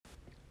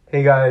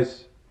Hey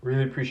guys,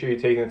 really appreciate you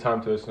taking the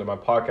time to listen to my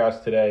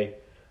podcast today.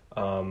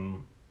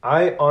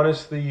 I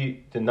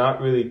honestly did not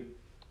really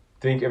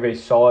think of a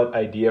solid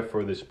idea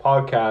for this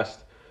podcast,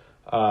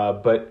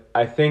 but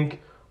I think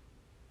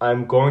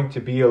I'm going to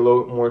be a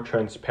little more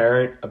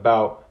transparent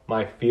about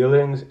my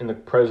feelings in the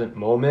present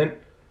moment,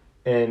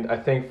 and I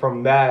think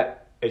from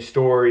that, a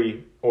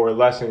story or a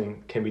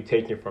lesson can be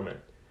taken from it.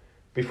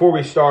 Before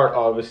we start,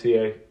 obviously,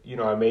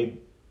 I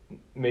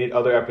made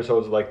other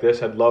episodes like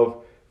this. I'd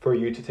love for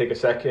you to take a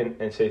second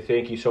and say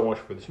thank you so much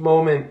for this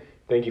moment.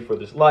 Thank you for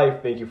this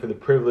life. Thank you for the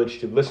privilege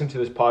to listen to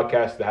this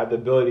podcast, to have the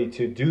ability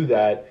to do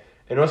that,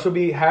 and also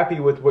be happy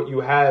with what you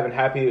have and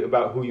happy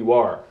about who you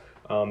are.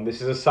 This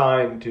is a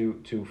sign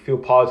to feel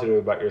positive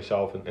about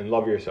yourself and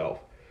love yourself.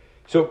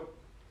 So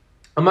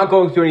I'm not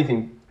going through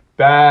anything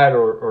bad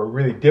or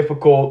really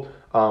difficult.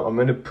 I'm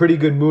in a pretty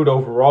good mood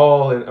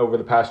overall and over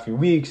the past few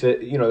weeks.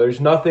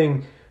 There's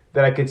nothing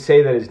that I could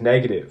say that is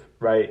negative,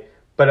 right?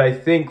 But I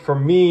think for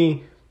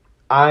me,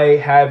 I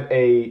have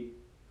a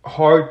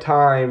hard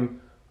time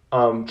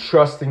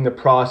trusting the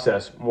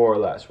process, more or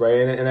less,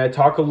 right? And I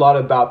talk a lot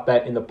about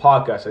that in the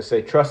podcast. I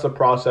say trust the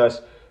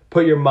process,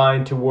 put your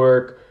mind to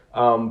work,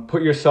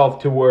 put yourself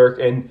to work,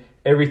 and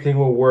everything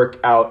will work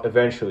out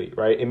eventually,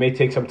 right? It may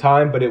take some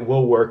time, but it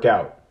will work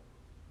out.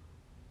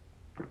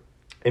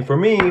 And for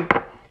me,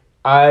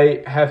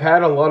 I have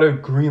had a lot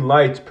of green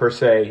lights, per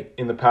se,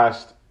 in the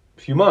past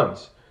few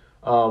months.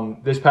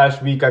 This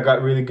past week, I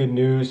got really good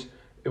news.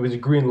 It was a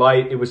green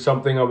light. It was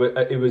something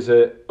it was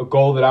a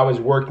goal that I was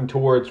working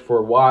towards for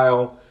a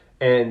while,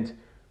 and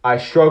I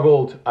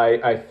struggled.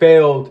 I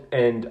failed,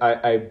 and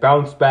I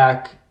bounced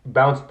back,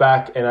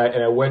 and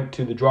I went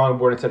to the drawing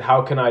board and said,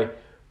 how can I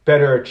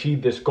better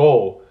achieve this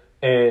goal?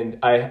 And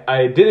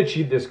I did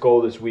achieve this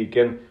goal this week,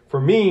 and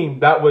for me,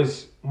 that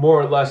was more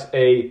or less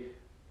a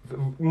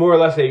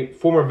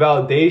form of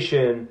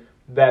validation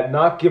that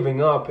not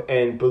giving up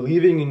and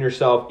believing in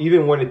yourself,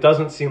 even when it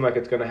doesn't seem like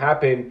it's going to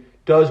happen,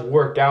 does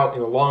work out in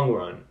the long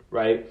run,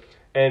 right?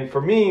 And for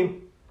me,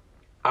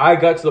 I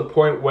got to the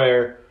point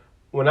where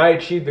when I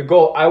achieved the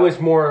goal, I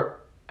was more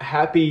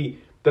happy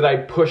that I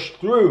pushed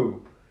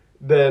through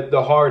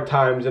the hard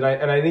times and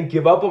I didn't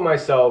give up on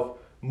myself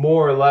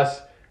more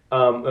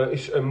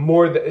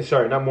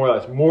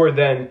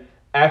than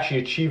actually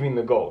achieving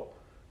the goal.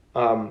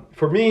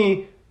 For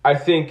me, I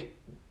think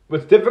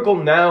what's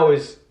difficult now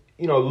is,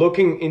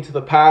 looking into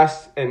the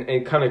past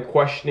and kind of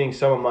questioning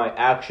some of my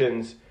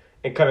actions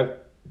and kind of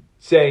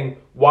saying,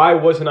 why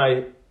wasn't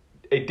I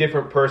a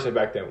different person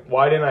back then?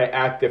 Why didn't I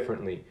act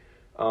differently?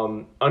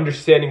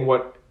 Understanding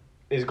what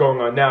is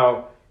going on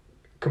now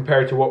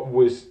compared to what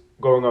was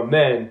going on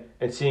then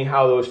and seeing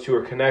how those two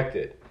are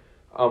connected.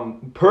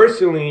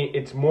 Personally,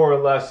 it's more or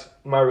less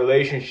my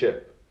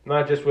relationship,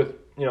 not just with,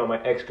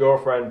 my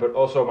ex-girlfriend, but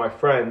also my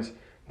friends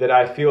that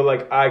I feel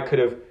like I could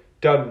have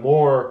done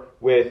more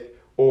with,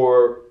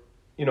 or,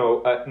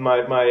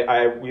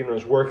 I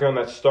was working on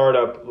that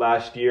startup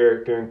last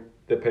year during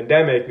the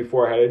pandemic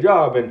before I had a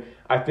job, and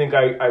I think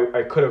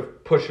I could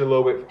have pushed it a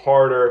little bit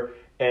harder,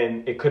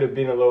 and it could have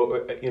been a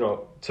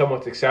little,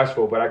 somewhat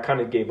successful, but I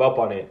kind of gave up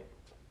on it.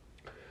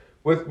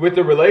 With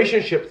the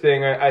relationship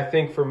thing, I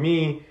think for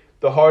me,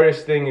 the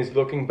hardest thing is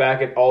looking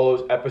back at all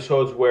those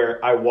episodes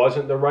where I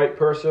wasn't the right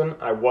person,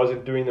 I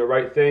wasn't doing the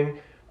right thing,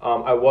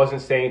 I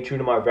wasn't staying true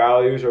to my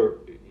values or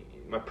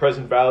my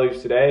present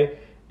values today,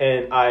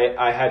 and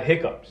I had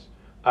hiccups.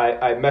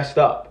 I messed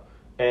up,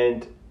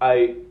 and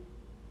I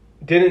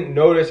didn't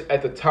notice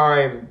at the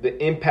time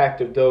the impact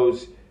of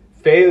those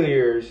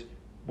failures,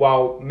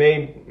 while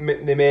they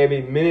may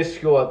be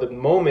minuscule at the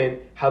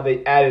moment, how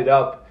they added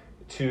up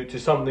to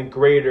something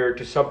greater,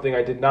 to something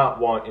I did not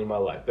want in my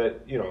life,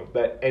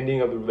 that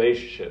ending of the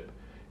relationship.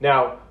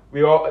 Now,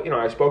 we all,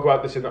 I spoke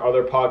about this in the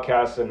other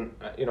podcasts, and,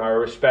 I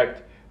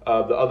respect the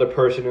other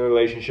person in the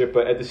relationship,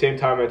 but at the same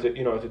time, it's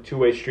a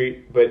two-way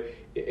street. But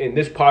in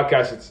this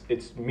podcast,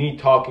 it's me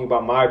talking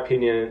about my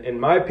opinion,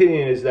 and my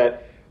opinion is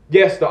that,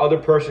 yes, the other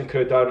person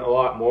could have done a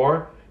lot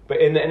more, but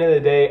in the end of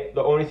the day,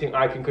 the only thing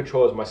I can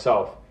control is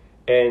myself.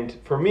 And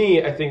for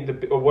me, I think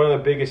one of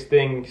the biggest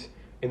things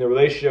in the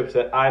relationship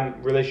that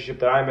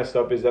I messed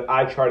up is that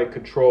I try to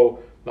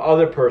control the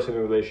other person in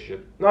the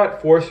relationship. Not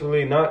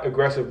forcefully, not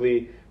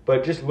aggressively,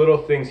 but just little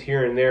things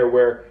here and there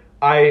where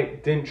I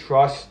didn't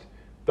trust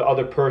the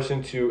other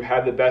person to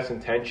have the best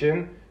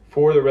intention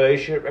for the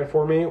relationship and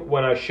for me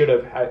when I should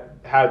have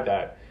had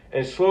that.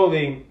 And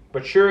slowly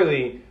but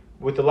surely,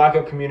 with the lack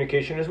of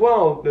communication as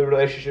well, the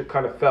relationship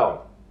kind of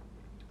fell.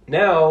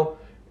 Now,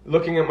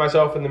 looking at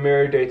myself in the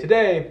mirror day to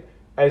day,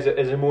 as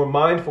a more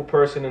mindful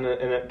person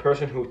and a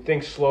person who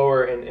thinks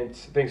slower and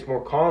thinks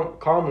more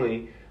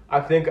calmly, I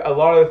think a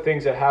lot of the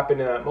things that happened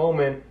in that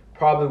moment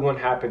probably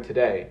wouldn't happen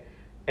today.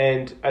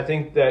 And I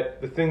think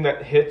that the thing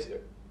that hits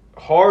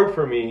hard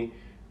for me,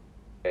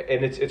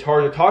 and it's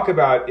hard to talk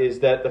about,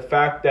 is that the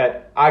fact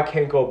that I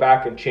can't go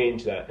back and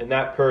change that, and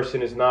that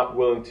person is not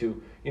willing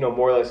to,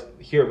 more or less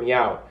hear me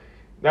out.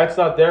 That's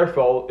not their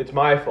fault, it's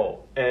my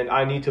fault, and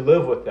I need to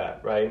live with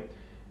that, right?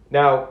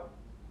 Now,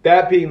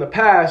 that being the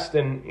past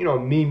and,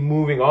 me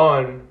moving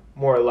on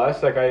more or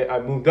less, like I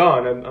moved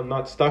on. I'm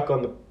not stuck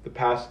on the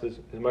past as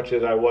much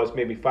as I was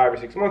maybe 5 or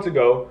 6 months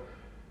ago.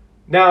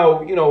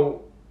 Now,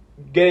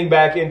 getting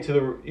back into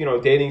the,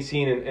 dating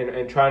scene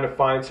and trying to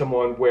find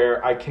someone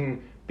where I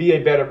can be a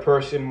better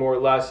person more or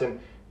less and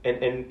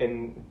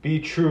be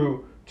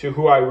true to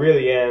who I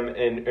really am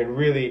and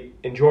really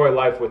enjoy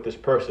life with this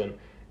person.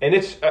 And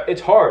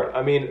it's hard.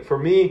 I mean, for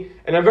me,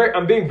 and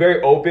I'm being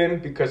very open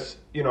because,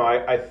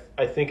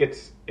 I think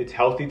it's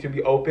healthy to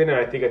be open, and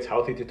I think it's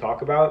healthy to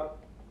talk about.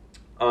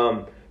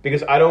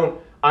 Because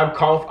I'm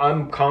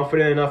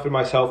confident enough in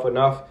myself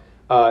enough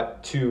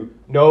to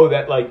know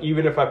that, like,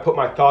 even if I put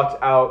my thoughts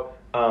out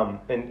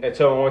and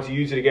someone wants to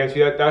use it against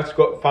me, that's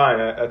fine.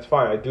 That's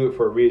fine. I do it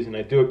for a reason.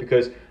 I do it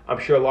because I'm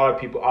sure a lot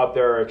of people out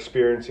there are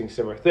experiencing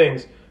similar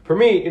things. For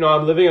me,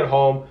 I'm living at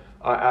home.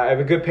 I have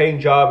a good paying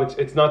job.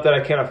 It's not that I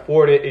can't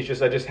afford it. It's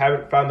just I just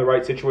haven't found the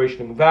right situation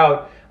to move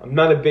out. I'm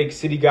not a big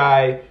city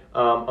guy.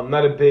 I'm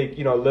not a big,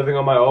 living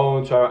on my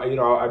own. So,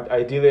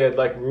 ideally I'd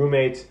like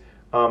roommates.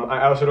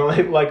 I also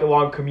don't like a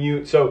long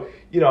commute. So,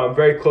 I'm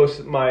very close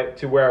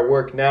to where I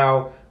work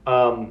now.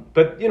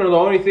 But, the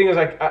only thing is,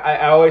 like,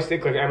 I always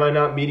think, like, am I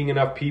not meeting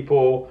enough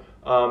people,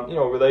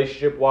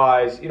 relationship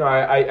wise?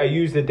 I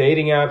use the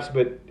dating apps,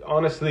 but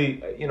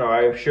honestly,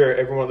 I'm sure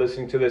everyone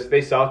listening to this,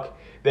 they suck.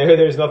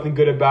 There's nothing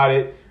good about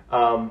it.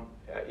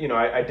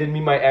 I did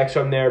meet my ex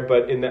on there,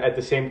 but at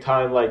the same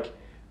time, like,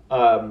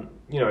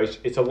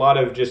 it's a lot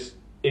of just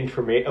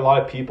information, a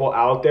lot of people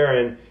out there,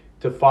 and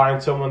to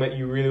find someone that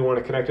you really want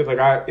to connect with. Like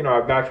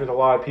I've matched with a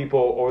lot of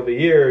people over the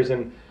years,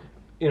 and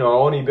I've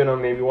only been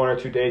on maybe 1 or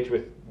 2 dates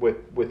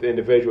with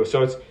individuals.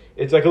 So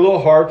it's like a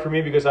little hard for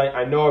me because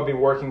I know I've been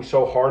working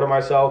so hard on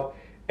myself,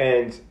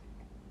 and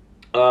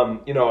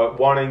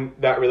wanting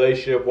that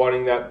relationship,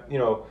 wanting that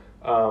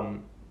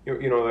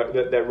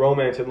that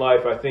romance in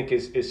life, I think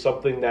is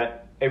something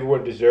that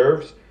everyone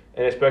deserves,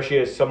 and especially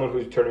as someone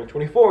who's turning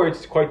 24,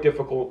 it's quite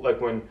difficult.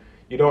 Like when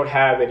you don't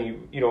have any,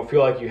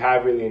 feel like you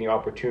have really any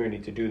opportunity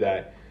to do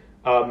that.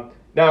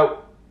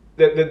 Now,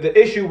 the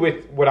issue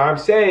with what I'm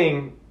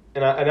saying,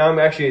 and I'm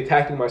actually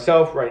attacking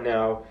myself right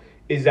now,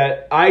 is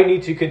that I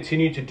need to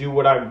continue to do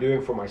what I'm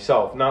doing for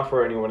myself, not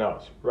for anyone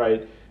else,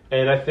 right?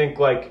 And I think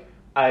like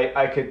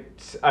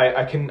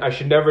I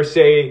should never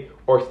say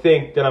or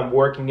think that I'm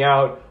working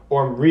out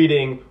or I'm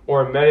reading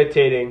or I'm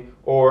meditating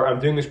or I'm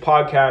doing this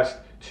podcast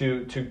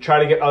to try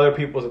to get other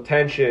people's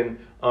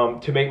attention,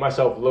 to make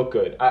myself look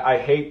good. I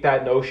hate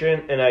that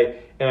notion, and I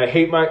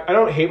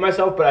don't hate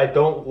myself, but I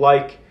don't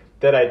like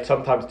that I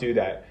sometimes do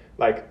that.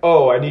 Like,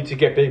 oh, I need to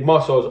get big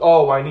muscles.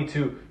 Oh, I need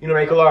to,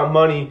 make a lot of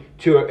money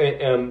to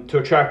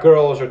attract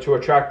girls or to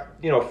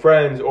attract,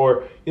 friends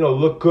or,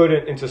 look good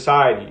in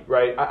society,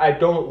 right? I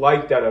don't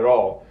like that at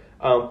all.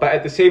 But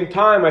at the same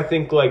time, I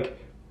think like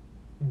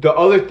the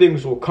other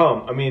things will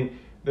come. I mean,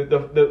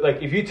 the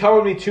like if you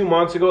told me 2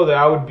 months ago that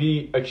I would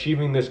be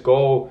achieving this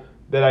goal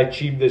that I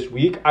achieved this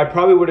week, I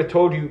probably would have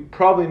told you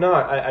probably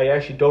not. I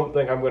actually don't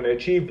think I'm going to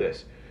achieve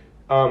this.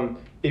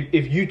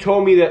 If you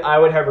told me that I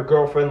would have a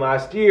girlfriend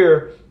last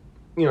year,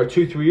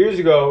 2-3 years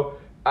ago,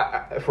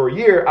 for a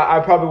year, I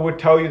probably would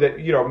tell you that,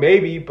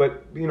 maybe,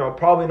 but,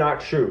 probably not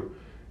true.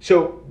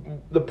 So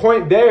the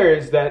point there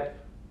is that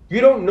you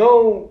don't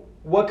know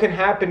what can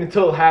happen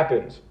until it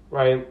happens,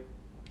 right?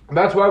 And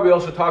that's why we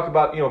also talk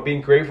about,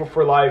 being grateful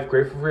for life,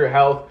 grateful for your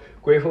health,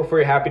 grateful for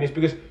your happiness,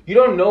 because you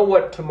don't know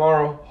what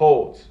tomorrow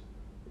holds,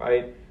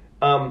 right?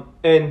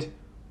 And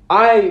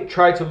I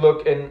try to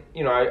look, and,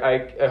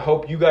 I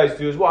hope you guys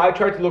do as well. I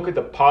try to look at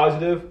the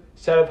positive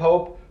side of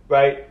hope,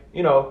 right?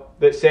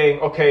 That saying,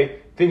 okay,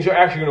 things are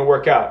actually going to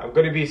work out. I'm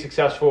going to be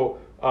successful,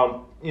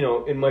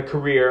 in my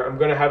career. I'm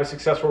going to have a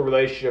successful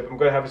relationship. I'm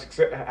going to have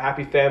a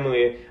happy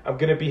family. I'm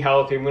going to be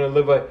healthy. I'm going to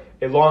live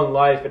a long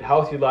life, a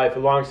healthy life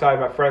alongside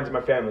my friends and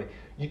my family.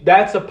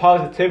 That's a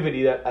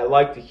positivity that I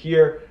like to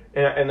hear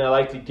and I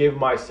like to give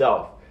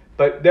myself.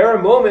 But there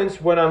are moments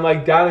when I'm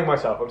like doubting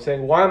myself. I'm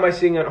saying, why am I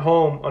sitting at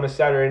home on a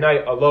Saturday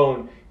night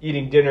alone,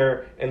 eating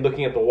dinner and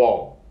looking at the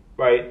wall,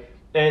 right?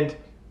 And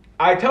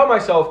I tell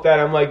myself that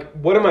I'm like,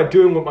 what am I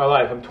doing with my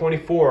life? I'm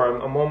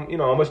 24. I'm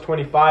almost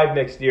 25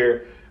 next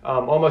year.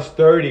 Almost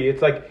 30.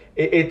 It's like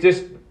it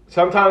just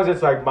sometimes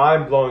it's like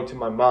mind blowing to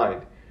my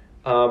mind,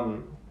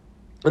 and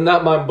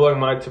not mind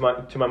blowing to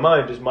my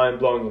mind, just mind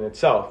blowing in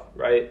itself,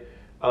 right?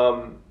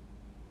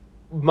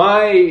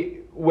 My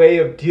way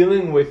of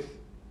dealing with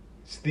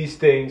these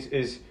things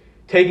is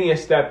taking a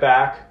step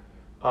back,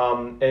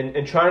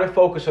 and trying to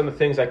focus on the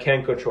things I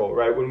can control,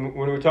 right? When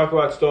we talk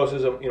about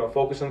stoicism,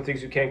 focus on the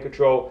things you can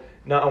control,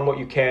 not on what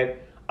you can't.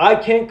 I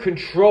can't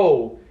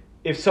control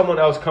if someone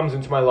else comes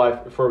into my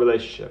life for a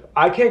relationship.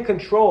 I can't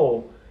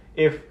control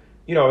if,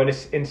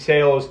 in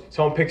sales,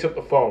 someone picks up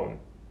the phone,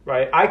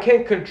 right? I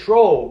can't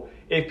control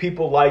if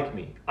people like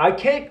me. I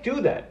can't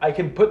do that. I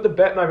can put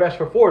my best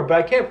foot forward, but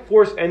I can't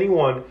force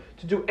anyone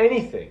to do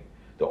anything.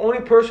 The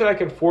only person I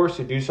can force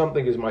to do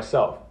something is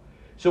myself.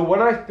 So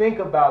when I think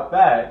about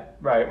that,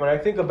 right,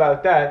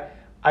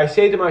 I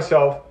say to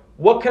myself,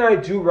 what can I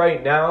do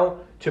right now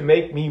to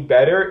make me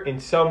better in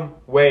some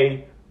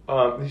way,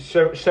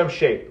 some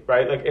shape,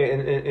 right? Like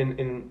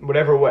in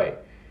whatever way.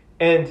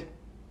 And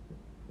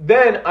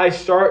then I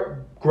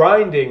start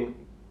grinding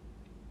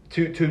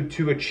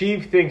to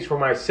achieve things for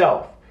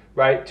myself,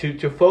 right?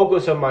 To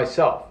focus on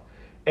myself.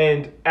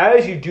 And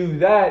as you do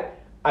that,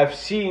 I've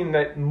seen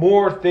that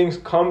more things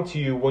come to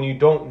you when you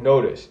don't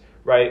notice,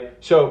 right?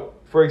 So,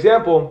 for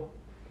example,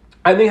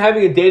 I think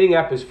having a dating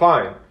app is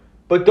fine,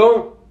 but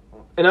don't,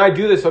 and I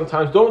do this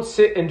sometimes, don't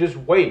sit and just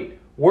wait.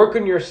 Work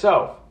on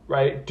yourself,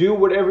 right? Do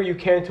whatever you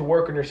can to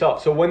work on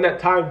yourself. So when that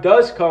time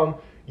does come,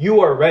 you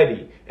are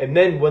ready. And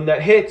then when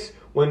that hits,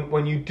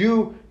 when you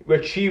do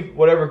achieve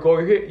whatever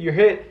goal you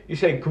hit, you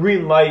say,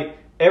 green light,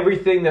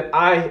 everything that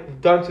I've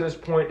done to this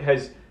point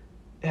has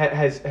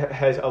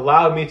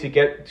allowed me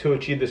to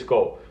achieve this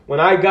goal. When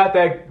I got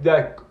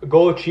that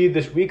goal achieved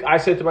this week, I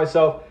said to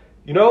myself,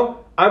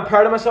 I'm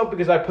proud of myself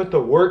because I put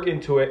the work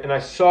into it and I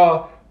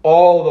saw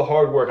all the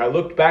hard work. I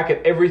looked back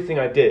at everything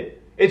I did.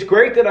 It's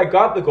great that I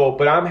got the goal,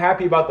 but I'm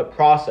happy about the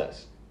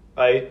process,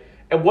 right?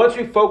 And once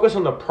we focus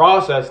on the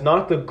process,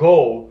 not the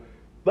goal,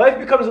 life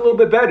becomes a little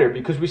bit better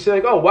because we say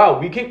like, oh, wow,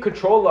 we can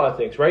control a lot of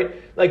things, right?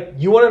 Like,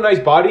 you want a nice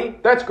body?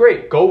 That's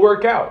great. Go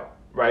work out,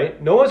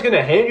 right? No one's going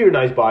to hand you a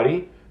nice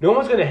body. No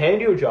one's going to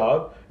hand you a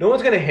job. No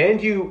one's going to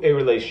hand you a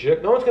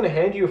relationship. No one's going to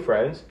hand you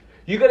friends.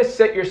 You got to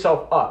set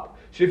yourself up.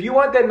 So if you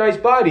want that nice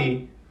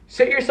body,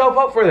 set yourself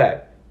up for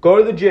that. Go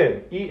to the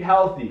gym. Eat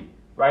healthy,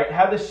 right?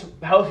 Have this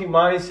healthy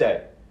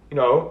mindset.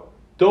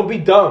 Don't be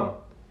dumb,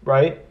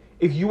 right?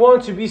 If you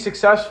want to be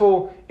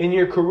successful in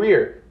your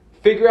career,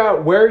 figure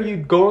out where you're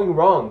going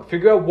wrong.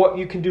 Figure out what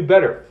you can do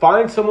better.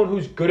 Find someone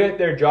who's good at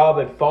their job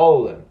and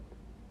follow them,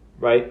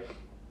 right?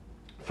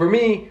 For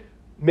me,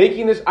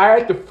 making this, I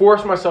had to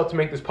force myself to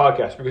make this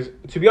podcast because,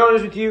 to be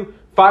honest with you,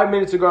 5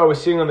 minutes ago I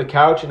was sitting on the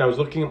couch and I was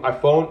looking at my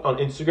phone on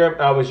Instagram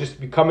and I was just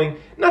becoming,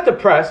 not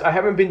depressed, I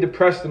haven't been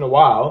depressed in a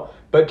while,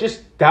 but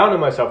just down on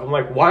myself. I'm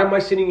like, why am I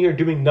sitting here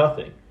doing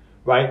nothing,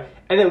 right?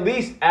 And at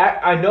least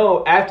I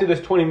know after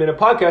this 20-minute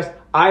podcast,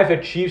 I've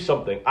achieved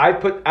something. I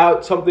put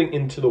out something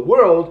into the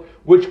world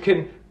which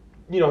can,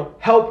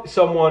 help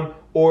someone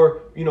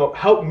or,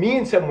 help me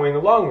in some way in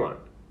the long run,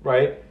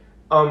 right?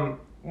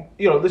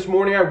 This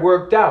morning I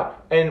worked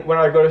out, and when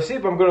I go to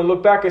sleep, I'm going to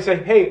look back and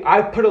say, hey,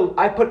 I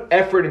put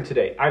effort in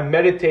today. I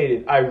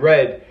meditated, I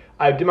read,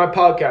 I did my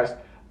podcast,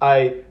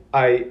 I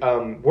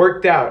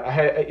worked out,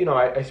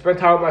 I spent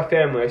time with my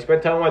family, I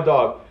spent time with my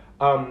dog,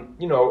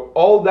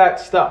 all that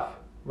stuff,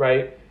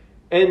 right?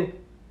 And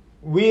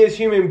we as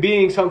human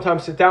beings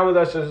sometimes sit down with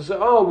us and say,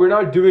 oh, we're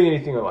not doing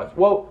anything in life.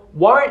 Well,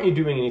 why aren't you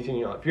doing anything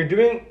in your life? You're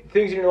doing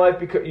things in your life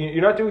because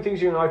you're not doing things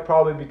in your life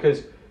probably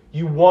because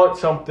you want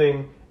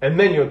something and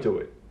then you'll do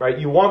it, right?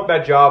 You want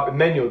that job and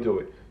then you'll do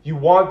it. You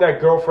want that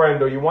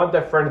girlfriend or you want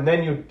that friend and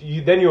then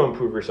you'll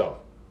improve yourself.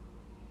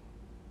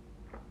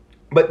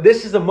 But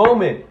this is the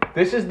moment.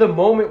 This is the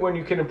moment when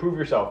you can improve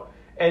yourself.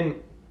 And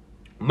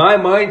my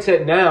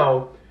mindset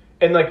now,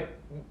 and like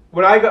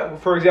when I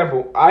got, for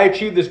example, I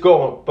achieved this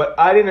goal, but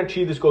I didn't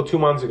achieve this goal 2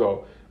 months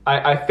ago.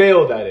 I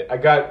failed at it. I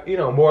got,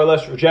 more or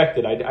less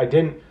rejected. I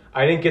didn't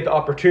get the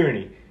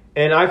opportunity.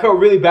 And I felt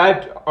really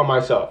bad on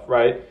myself,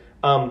 right?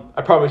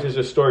 I promise there's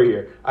a story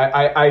here.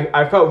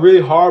 I felt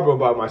really horrible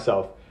about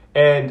myself.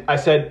 And I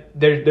said,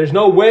 there's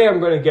no way I'm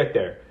going to get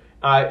there.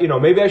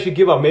 Maybe I should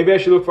give up. Maybe I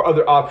should look for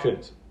other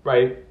options,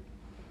 right?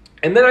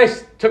 And then I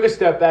took a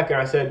step back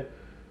and I said,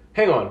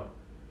 hang on.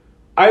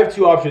 I have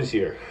two options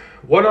here.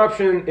 One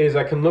option is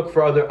I can look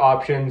for other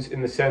options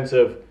in the sense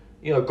of,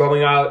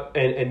 going out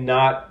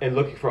and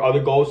looking for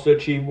other goals to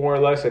achieve more or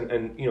less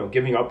and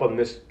giving up on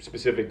this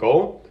specific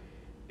goal.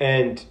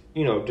 And,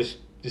 just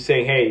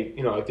saying, hey,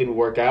 it didn't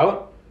work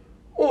out.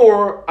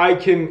 Or I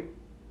can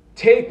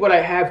take what I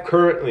have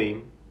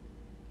currently,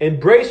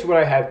 embrace what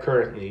I have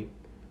currently,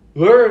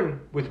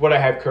 learn with what I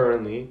have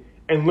currently,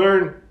 and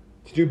learn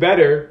to do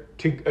better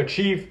to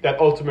achieve that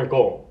ultimate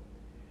goal.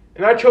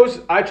 And I chose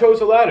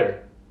the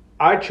latter.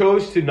 I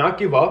chose to not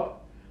give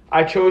up.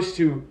 I chose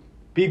to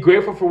be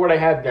grateful for what I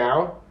have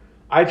now.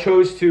 I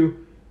chose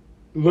to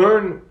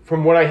learn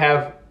from what I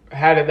have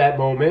had at that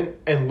moment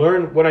and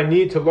learn what I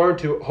need to learn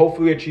to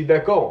hopefully achieve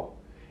that goal.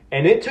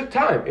 And it took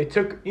time. It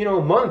took,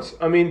 months.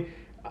 I mean,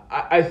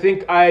 I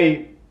think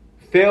I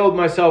failed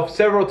myself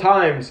several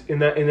times in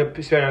the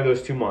span of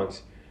those 2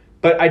 months.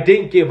 But I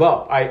didn't give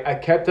up. I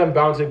kept on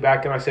bouncing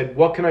back and I said,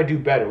 what can I do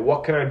better?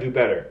 What can I do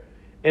better?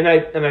 And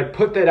I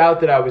put that out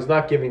that I was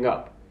not giving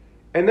up.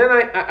 And then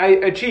I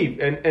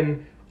achieved.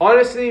 And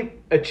honestly,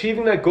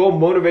 achieving that goal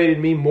motivated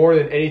me more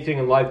than anything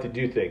in life to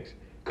do things.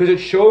 Because it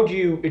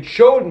truly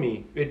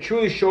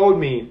showed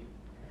me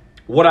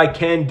what I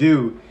can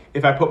do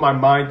if I put my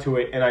mind to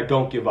it and I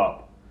don't give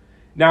up.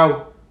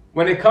 Now,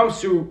 when it comes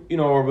to,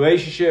 a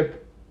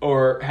relationship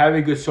or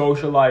having a good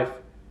social life,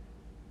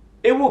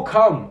 it will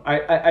come.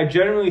 I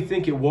generally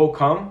think it will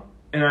come.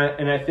 And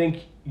I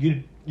think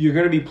you're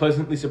going to be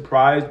pleasantly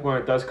surprised when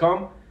it does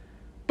come.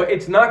 But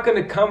it's not going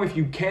to come if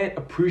you can't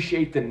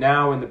appreciate the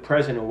now and the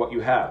present of what you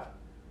have.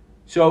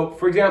 So,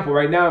 for example,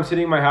 right now I'm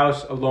sitting in my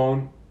house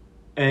alone,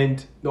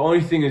 and the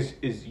only thing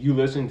is you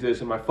listening to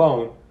this on my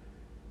phone,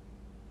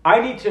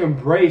 I need to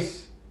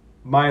embrace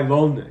my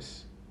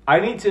aloneness. I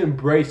need to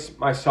embrace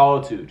my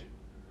solitude.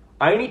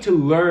 I need to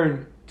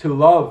learn to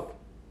love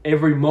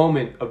every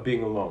moment of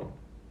being alone,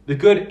 the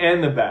good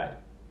and the bad,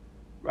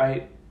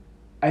 right?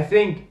 I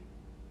think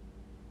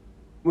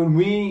when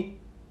we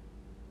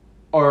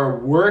are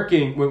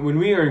working, when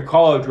we are in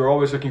college, we're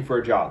always looking for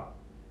a job.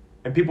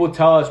 And people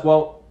tell us,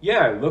 well,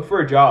 yeah, look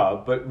for a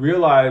job, but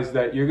realize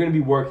that you're going to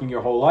be working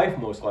your whole life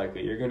most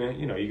likely. You're going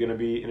to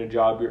be in a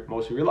job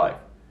most of your life.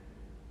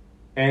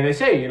 And they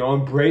say,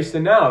 embrace the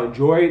now,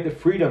 enjoy the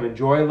freedom,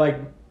 enjoy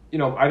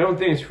I don't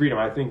think it's freedom.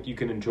 I think you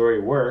can enjoy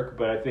your work,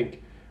 but I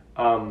think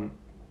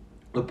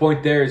the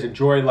point there is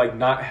enjoy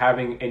not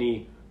having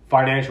any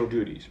financial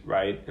duties,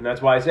 right? And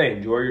that's why I say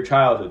enjoy your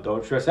childhood,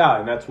 don't stress out.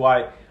 And that's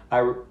why I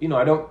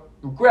don't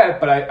regret,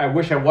 but I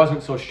wish I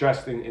wasn't so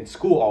stressed in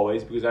school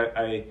always, because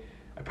I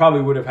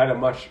probably would have had a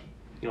much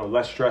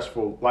less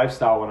stressful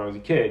lifestyle when I was a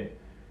kid.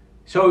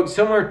 So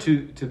similar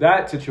to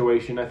that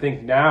situation, I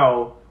think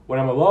now when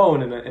I'm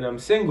alone and I'm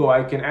single,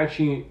 I can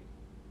actually,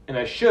 and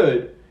I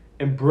should,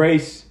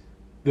 embrace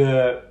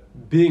the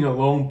being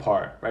alone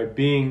part, right?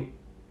 Being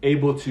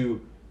able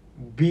to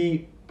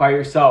be by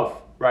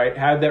yourself, right?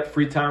 Have that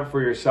free time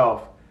for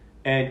yourself,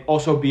 and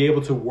also be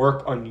able to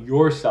work on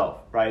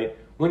yourself, right?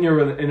 When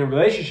you're in a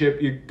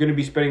relationship, you're going to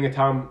be spending the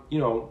time,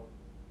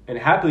 and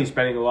happily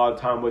spending a lot of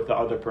time with the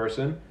other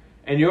person.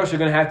 And you're also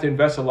going to have to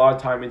invest a lot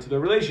of time into the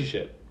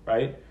relationship,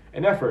 right?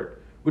 And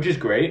effort, which is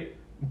great.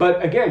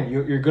 But again,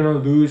 you're going to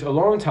lose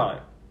alone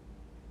time.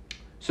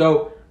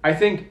 So I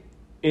think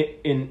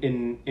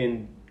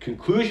in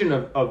conclusion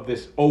of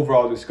this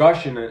overall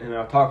discussion, and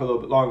I'll talk a little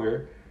bit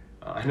longer,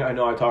 I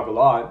know I talk a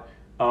lot,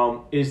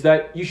 is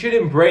that you should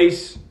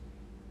embrace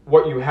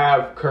what you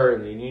have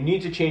currently. And you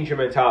need to change your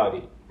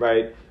mentality,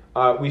 right?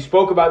 We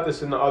spoke about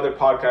this in the other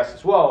podcast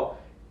as well,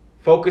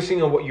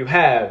 focusing on what you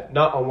have,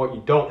 not on what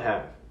you don't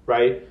have,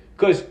 right?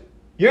 Because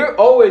you're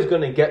always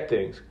going to get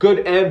things,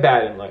 good and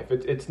bad in life.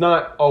 It's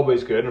not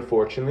always good,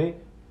 unfortunately.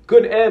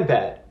 Good and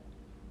bad.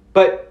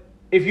 But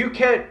if you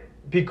can't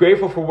be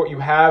grateful for what you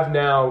have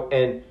now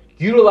and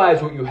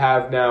utilize what you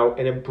have now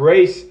and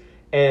embrace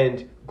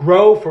and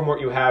grow from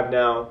what you have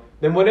now,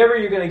 then whatever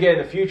you're going to get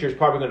in the future is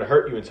probably going to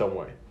hurt you in some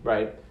way,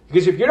 right?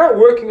 Because if you're not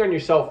working on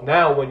yourself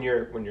now when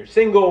you're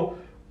single,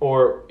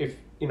 or if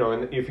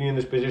you're in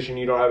this position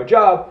you don't have a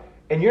job,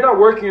 and you're not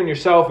working on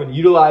yourself and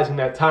utilizing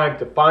that time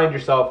to find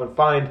yourself and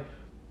find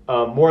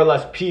more or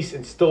less peace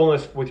and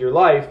stillness with your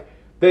life,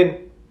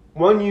 then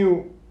when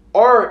you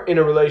are in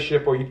a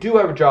relationship or you do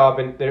have a job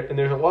and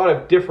there's a lot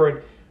of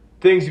different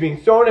things being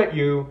thrown at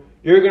you,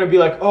 you're going to be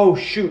like, oh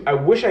shoot, I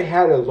wish I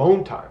had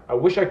alone time. I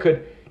wish I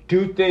could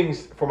do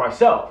things for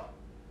myself.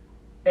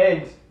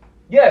 And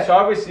yeah, so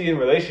obviously in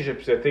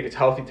relationships, I think it's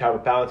healthy to have a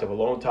balance of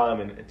alone time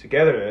and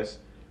togetherness,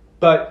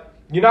 but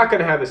you're not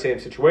going to have the same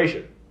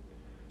situation.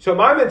 So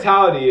my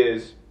mentality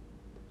is,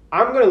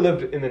 I'm going to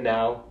live in the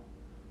now.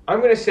 I'm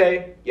going to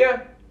say,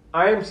 yeah,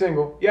 I am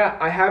single. Yeah,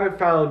 I haven't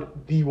found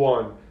the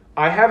one.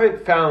 I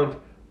haven't found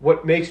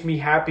what makes me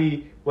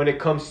happy when it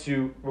comes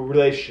to a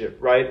relationship,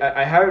 right?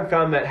 I haven't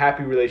found that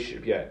happy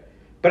relationship yet.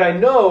 But I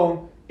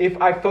know if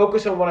I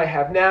focus on what I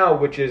have now,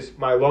 which is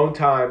my alone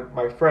time,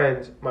 my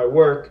friends, my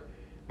work,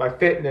 my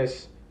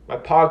fitness, my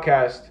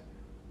podcast,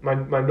 my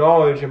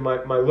knowledge and my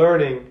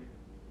learning,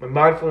 my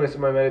mindfulness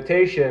and my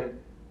meditation,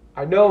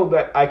 I know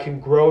that I can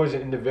grow as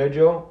an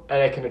individual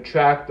and I can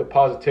attract the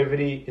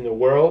positivity in the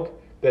world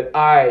that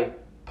I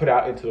put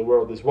out into the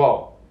world as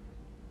well.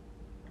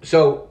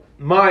 So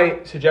my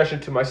suggestion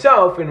to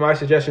myself and my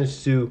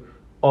suggestions to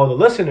all the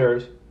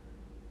listeners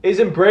is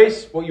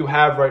embrace what you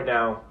have right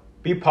now.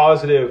 Be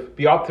positive,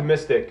 be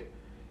optimistic,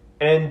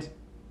 and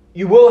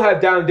you will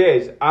have down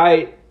days.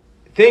 I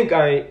think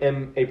I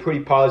am a pretty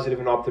positive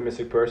and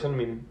optimistic person. I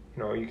mean,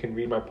 you can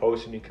read my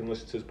posts and you can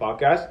listen to this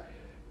podcast.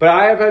 But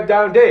I have had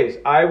down days.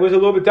 I was a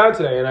little bit down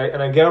today,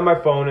 and I get on my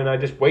phone and I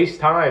just waste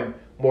time,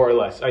 more or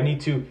less. I need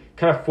to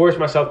kind of force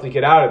myself to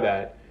get out of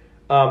that.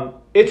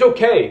 It's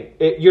okay.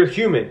 You're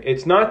human.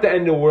 It's not the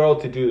end of the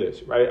world to do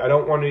this, right? I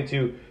don't want you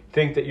to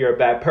think that you're a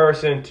bad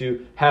person,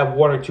 to have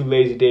one or two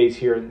lazy days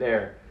here and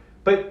there.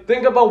 But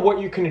think about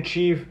what you can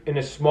achieve in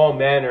a small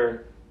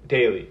manner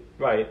daily,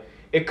 right?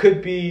 It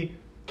could be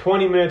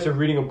 20 minutes of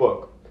reading a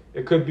book.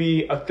 It could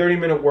be a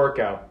 30-minute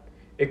workout.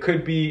 It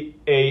could be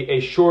a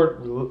short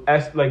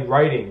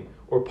writing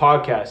or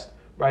podcast,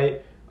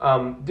 right?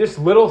 Just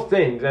little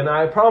things. And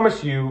I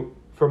promise you,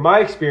 from my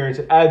experience,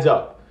 it adds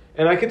up.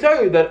 And I can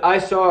tell you that I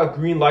saw a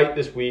green light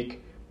this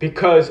week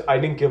because I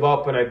didn't give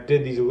up and I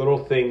did these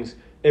little things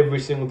every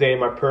single day in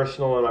my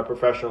personal and my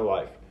professional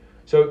life.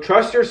 So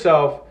trust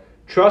yourself,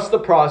 trust the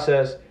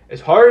process. As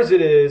hard as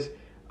it is,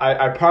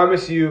 I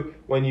promise you,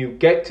 when you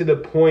get to the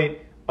point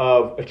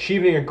of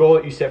achieving a goal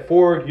that you set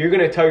forward, you're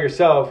going to tell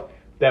yourself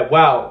that,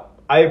 wow,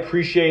 I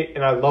appreciate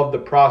and I love the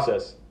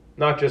process,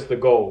 not just the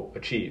goal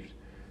achieved.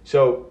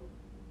 So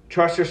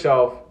trust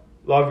yourself,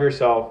 love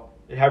yourself,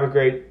 and have a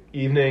great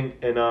evening,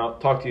 and I'll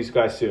talk to you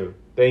guys soon.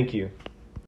 Thank you.